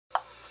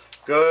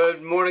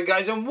Good morning,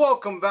 guys, and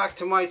welcome back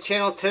to my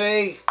channel.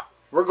 Today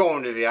we're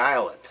going to the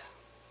island.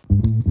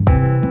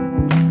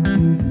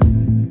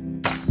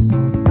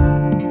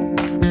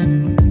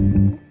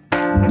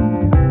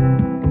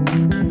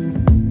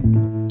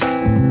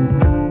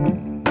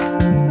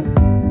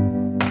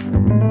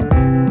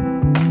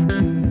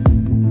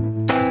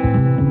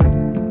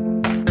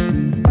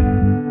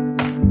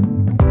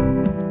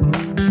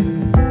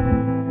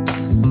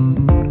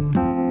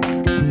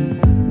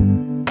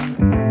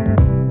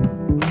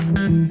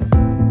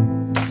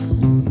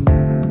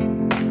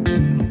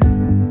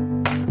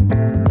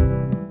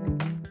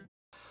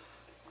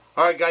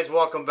 Alright guys,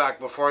 welcome back.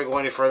 Before I go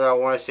any further, I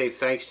want to say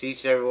thanks to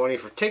each and every one of you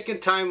for taking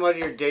time out of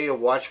your day to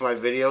watch my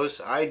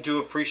videos. I do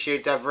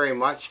appreciate that very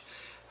much.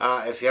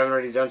 If you haven't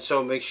already done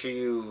so, make sure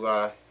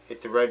you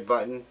hit the red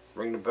button,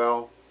 ring the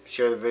bell,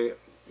 share the video.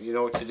 You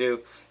know what to do.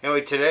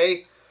 Anyway,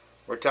 today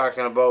we're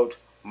talking about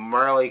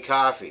Marley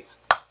Coffee.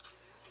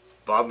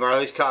 Bob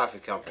Marley's Coffee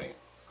Company.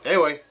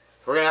 Anyway,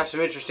 we're going to have some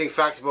interesting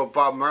facts about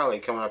Bob Marley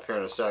coming up here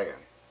in a second.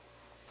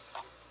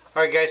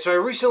 Alright guys, so I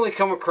recently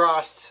come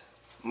across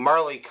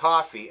Marley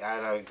Coffee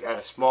at a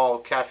small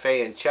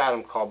cafe in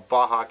Chatham called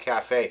Baja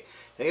Cafe.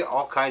 They got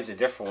all kinds of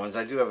different ones.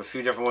 I do have a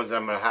few different ones that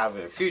I'm going to have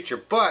in the future,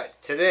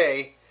 but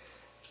today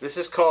this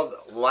is called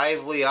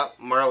Lively Up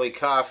Marley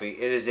Coffee.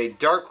 It is a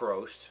dark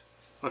roast,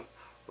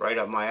 right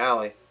up my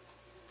alley,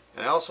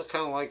 and I also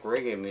kind of like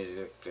reggae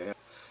music.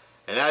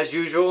 And as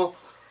usual,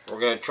 we're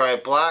going to try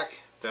it black,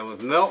 then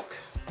with milk.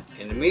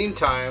 In the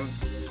meantime,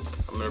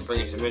 I'm going to bring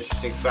you some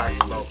interesting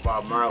facts about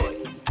Bob Marley.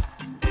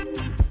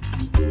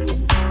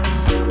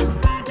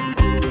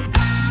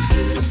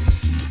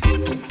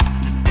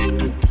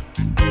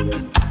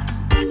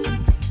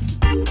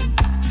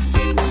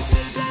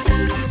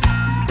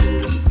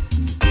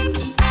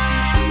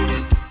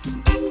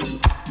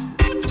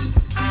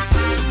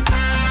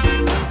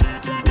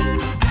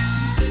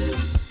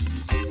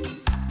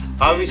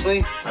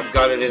 Obviously, I've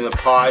got it in the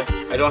pod.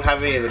 I don't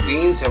have any of the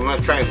beans. I'm going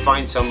to try and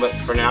find some, but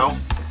for now,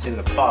 it's in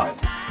the pod.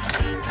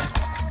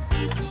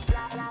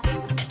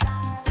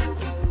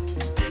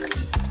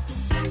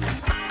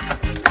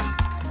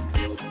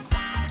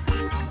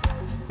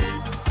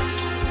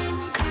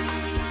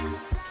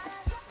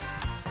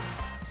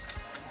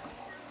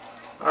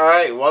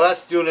 Alright, while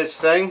that's doing its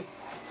thing,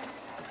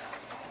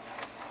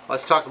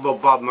 let's talk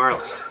about Bob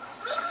Marley.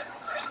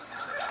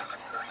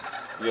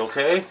 You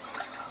okay?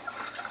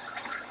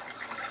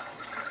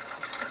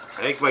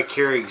 I think my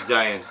Keurig's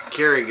dying.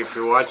 Keurig, if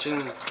you're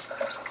watching,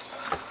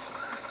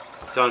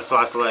 it's on its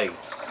last leg.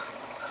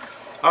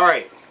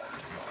 Alright,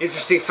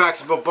 interesting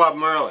facts about Bob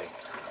Marley.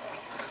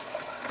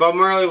 Bob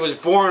Marley was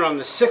born on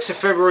the 6th of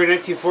February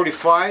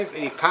 1945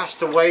 and he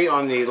passed away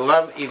on the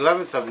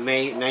 11th of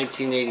May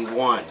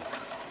 1981.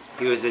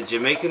 He was a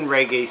Jamaican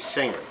reggae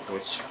singer,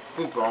 which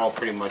we all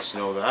pretty much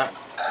know that.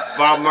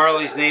 Bob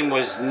Marley's name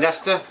was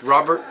Nesta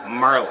Robert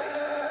Marley.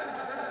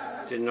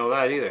 Didn't know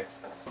that either.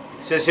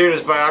 It says here in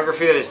his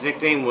biography that his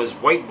nickname was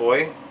White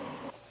Boy.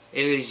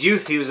 In his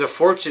youth he was a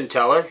fortune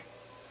teller,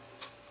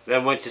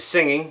 then went to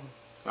singing.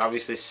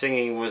 Obviously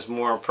singing was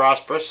more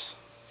prosperous.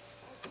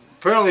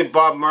 Apparently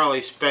Bob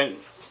Marley spent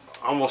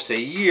almost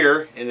a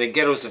year in the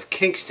ghettos of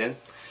Kingston.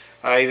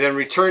 He then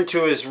returned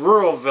to his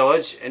rural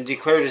village and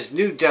declared his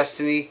new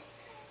destiny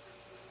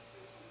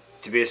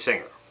to be a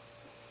singer.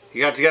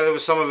 He got together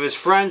with some of his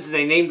friends and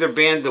they named their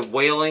band the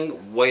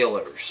Wailing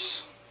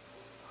Wailers.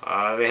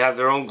 They have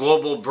their own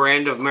global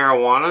brand of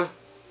marijuana.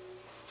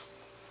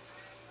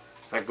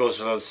 That goes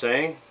without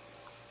saying.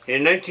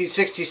 In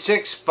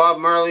 1966, Bob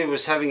Marley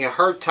was having a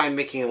hard time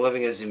making a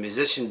living as a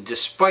musician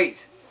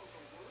despite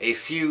a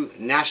few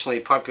nationally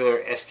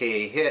popular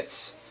SKA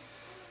hits.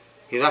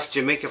 He left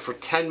Jamaica for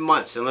 10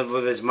 months and lived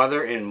with his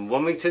mother in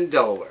Wilmington,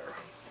 Delaware.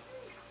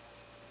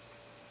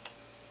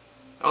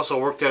 Also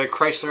worked at a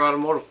Chrysler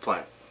automotive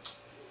plant.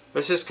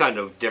 This is kind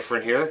of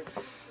different here.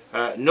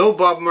 No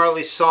Bob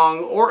Marley song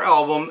or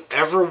album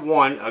ever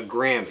won a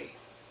Grammy,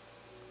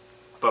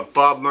 but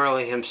Bob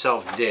Marley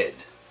himself did.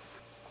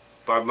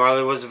 Bob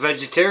Marley was a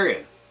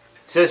vegetarian. It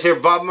says here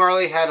Bob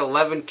Marley had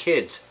 11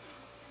 kids,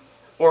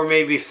 or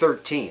maybe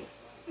 13.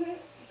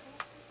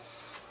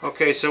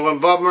 Okay, so when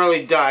Bob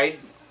Marley died,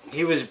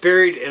 he was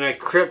buried in a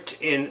crypt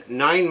in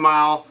 9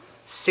 Mile,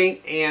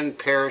 St. Anne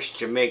Parish,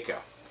 Jamaica.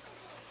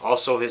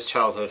 Also his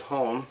childhood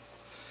home.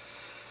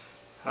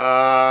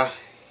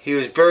 He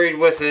was buried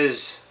with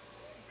his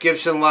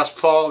Gibson Les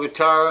Paul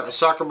guitar, a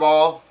soccer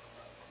ball,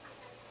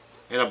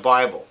 and a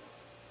Bible.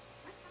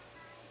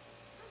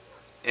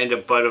 And a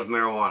bud of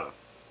marijuana.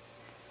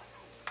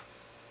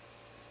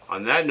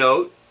 On that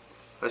note,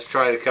 let's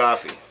try the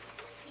coffee.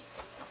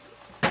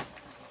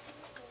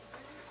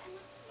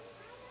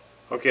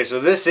 Okay, so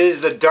this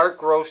is the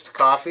dark roast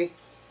coffee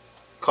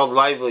called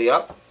Lively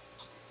Up.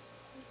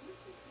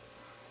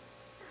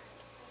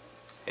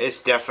 It's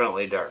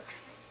definitely dark.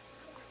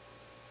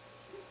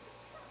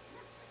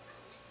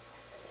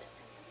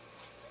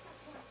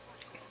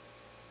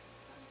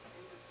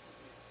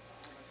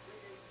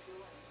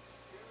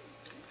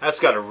 That's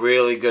got a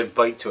really good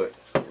bite to it.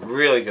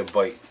 Really good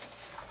bite.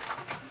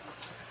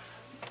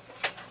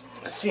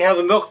 Let's see how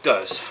the milk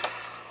does.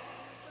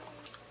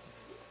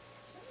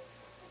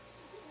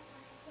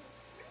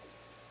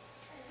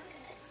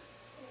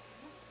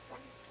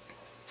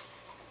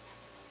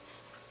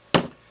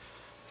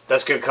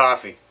 That's good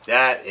coffee.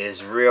 That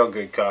is real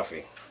good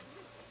coffee.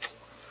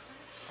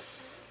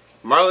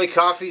 Marley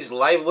Coffee's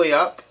Lively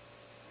Up.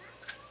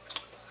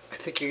 I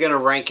think you're going to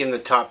rank in the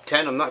top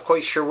 10. I'm not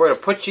quite sure where to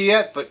put you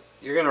yet, but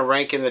you're going to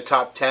rank in the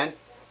top 10.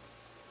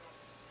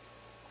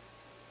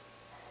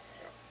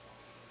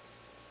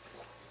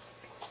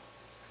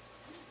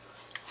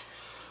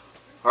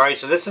 Alright,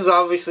 so this is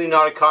obviously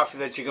not a coffee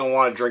that you're going to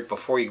want to drink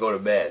before you go to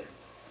bed.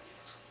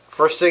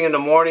 First thing in the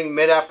morning,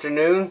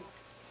 mid-afternoon.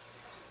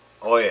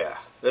 Oh yeah,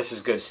 this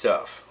is good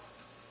stuff.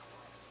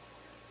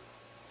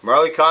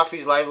 Marley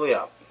Coffee's Lively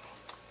Up.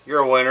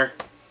 You're a winner.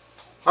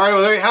 Alright,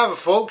 well there you have it,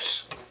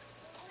 folks.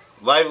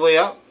 Lively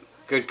Up.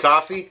 Good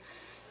coffee.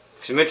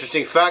 Some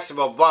interesting facts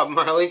about Bob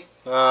Marley.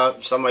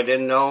 Some I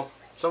didn't know.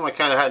 Some I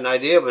kind of had an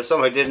idea, but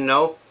some I didn't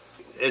know.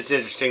 It's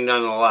interesting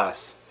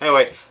nonetheless.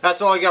 Anyway,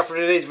 that's all I got for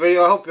today's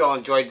video. I hope you all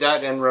enjoyed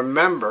that. And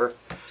remember,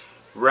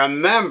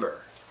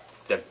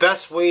 the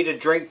best way to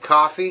drink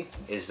coffee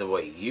is the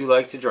way you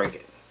like to drink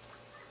it.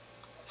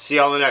 See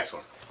you all in the next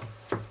one.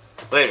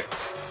 Later.